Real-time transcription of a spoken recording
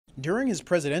During his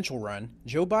presidential run,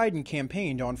 Joe Biden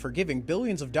campaigned on forgiving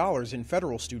billions of dollars in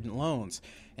federal student loans,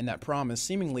 and that promise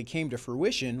seemingly came to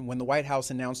fruition when the White House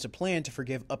announced a plan to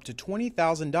forgive up to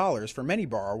 $20,000 for many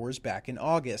borrowers back in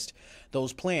August.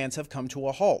 Those plans have come to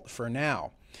a halt for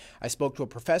now. I spoke to a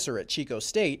professor at Chico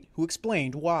State who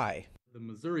explained why. The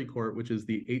Missouri court, which is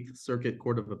the Eighth Circuit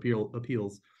Court of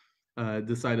Appeals,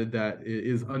 decided that it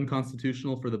is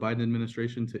unconstitutional for the Biden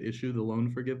administration to issue the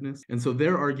loan forgiveness. And so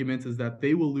their argument is that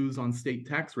they will lose on state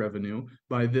tax revenue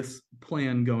by this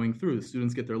plan going through. The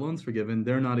students get their loans forgiven.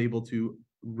 They're not able to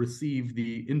receive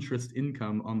the interest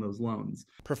income on those loans.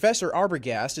 Professor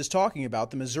Arbogast is talking about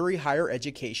the Missouri Higher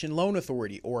Education Loan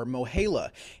Authority, or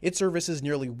MOHELA. It services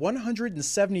nearly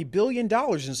 $170 billion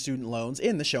in student loans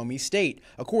in the Show Me State,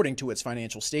 according to its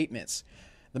financial statements.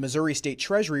 The Missouri State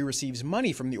Treasury receives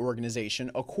money from the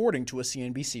organization, according to a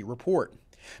CNBC report.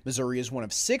 Missouri is one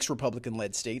of 6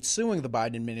 Republican-led states suing the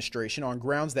Biden administration on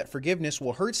grounds that forgiveness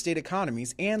will hurt state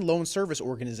economies and loan service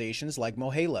organizations like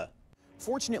MOHELA.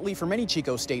 Fortunately for many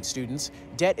Chico State students,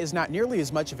 debt is not nearly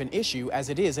as much of an issue as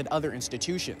it is at other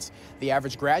institutions. The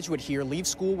average graduate here leaves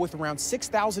school with around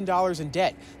 $6,000 in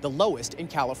debt, the lowest in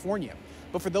California.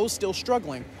 But for those still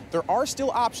struggling, there are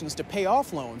still options to pay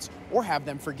off loans or have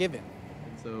them forgiven.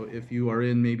 So if you are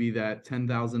in maybe that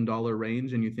 $10,000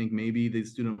 range and you think maybe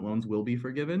these student loans will be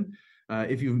forgiven,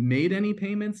 if you've made any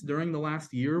payments during the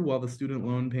last year while the student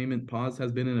loan payment pause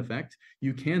has been in effect,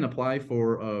 you can apply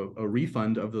for a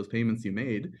refund of those payments you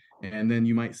made, and then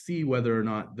you might see whether or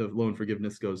not the loan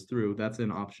forgiveness goes through. That's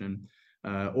an option.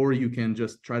 Or you can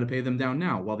just try to pay them down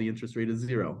now while the interest rate is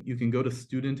 0. You can go to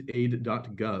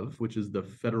studentaid.gov, which is the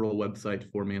federal website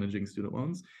for managing student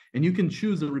loans, and you can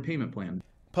choose a repayment plan.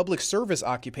 Public service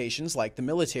occupations like the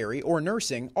military or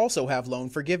nursing also have loan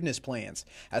forgiveness plans.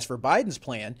 As for Biden's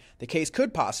plan, the case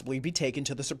could possibly be taken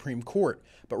to the Supreme Court,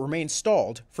 but remains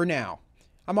stalled for now.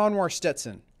 I'm Anwar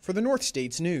Stetson for the North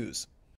States News.